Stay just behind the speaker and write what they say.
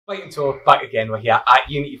Fighting Talk back again. We're here at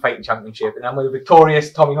Unity Fighting Championship, and I'm with the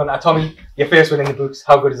victorious Tommy Hunter. Tommy, your first win in the books.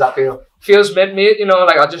 How good does that feel? Feels mid, mate. You know,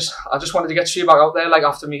 like I just wanted to get straight back out there, like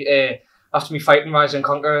after me fighting Rise and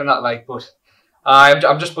Conquer and that, like. But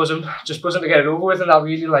I'm just buzzing to get it over with, and that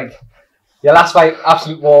really like. Your last fight,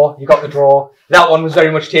 absolute war. You got the draw. That one was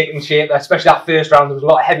very much taking shape, especially that first round. There was a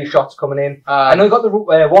lot of heavy shots coming in. I know you got the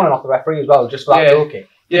warning off the referee as well, just for that low kick.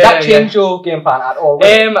 Did that change your game plan at all?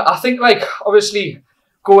 I think like obviously.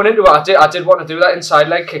 Going into it, I did want to do that inside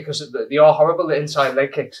leg kick because they are horrible, the inside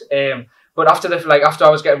leg kicks. But after I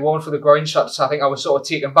was getting warned for the groin shots, I think I was sort of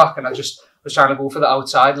taken back, and I just was trying to go for the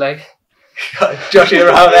outside leg. Josh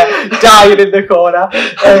around there, dying in the corner.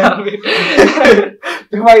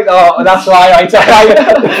 That's why I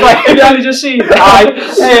you only just see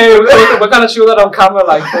that. We're gonna show that on camera,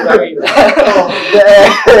 like. But I mean,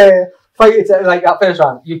 fight like that first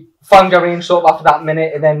round. You found your range sort of after that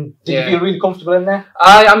minute, and then did you feel really comfortable in there?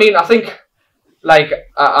 I mean, I think like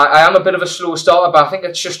I am a bit of a slow starter, but I think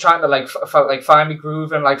it's just trying to like find my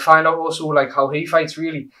groove and like find out also like how he fights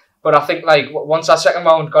really. But I think like once that second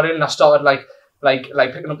round got in, and I started like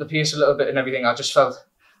picking up the pace a little bit and everything.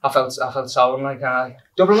 I felt sound like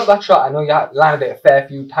Doubling up that shot, I know you landed it a fair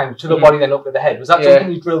few times to the body, then up to the head. Was that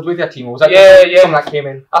something you drilled with your team, or was that something that came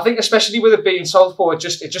in? I think especially with it being southpaw, it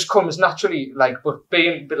just comes naturally. Like, but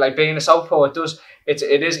being a southpaw, it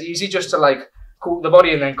is easy just to like go to the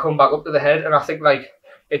body and then come back up to the head. And I think like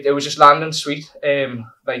it was just landing sweet,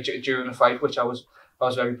 like during the fight, which I was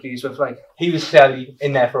very pleased with. Like, he was fairly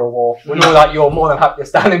in there for a war. We know that you're more than happy to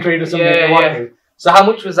stand and trade with something if you want to. So how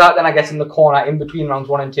much was that then, I guess, in the corner in between rounds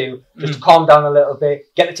 1 and 2, just to calm down a little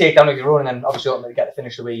bit, get the takedown of your own, and then obviously ultimately get the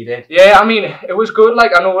finish the way you did? Yeah, I mean, it was good.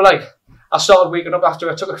 Like, I know, like, I started waking up after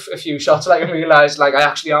I took a few shots, like, and realised, like, I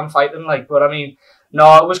actually am fighting, like, but I mean,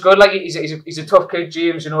 no, it was good. Like, he's a tough kid,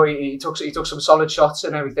 James, you know, he took some solid shots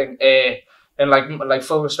and everything, and like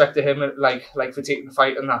full respect to him, like for taking the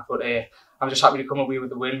fight and that, but I'm just happy to come away with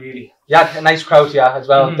the win, really. Yeah, a nice crowd here as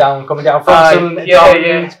well, coming down from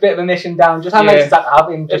it's a bit of a mission down. Just how nice is that to have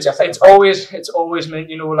in? It's always meant,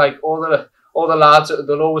 you know, like all the lads,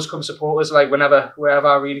 they'll always come support us, like wherever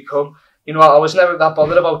I really come. You know, I was never that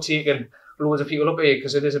bothered about taking loads of people up here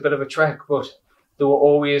because it is a bit of a trek, but they were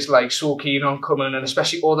always like so keen on coming, and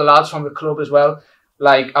especially all the lads from the club as well.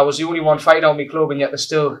 Like, I was the only one fighting out my club, and yet they're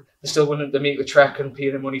still willing to make the trek and pay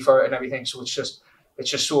the money for it and everything. So it's just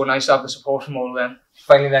so nice to have the support from all of them.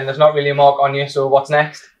 Finally then, there's not really a mark on you, so what's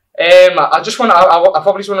next? I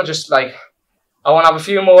probably just want to just like, I want to have a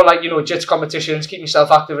few more like, you know, jits competitions, keep myself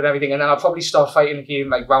active and everything, and then I'll probably start fighting again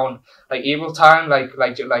like round like April time, like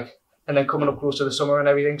and then coming up close to the summer and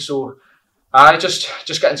everything. So I just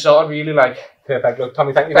getting started really, like. Perfect. Look,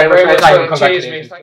 Tommy, thank you very much for your time. Cheers, mate.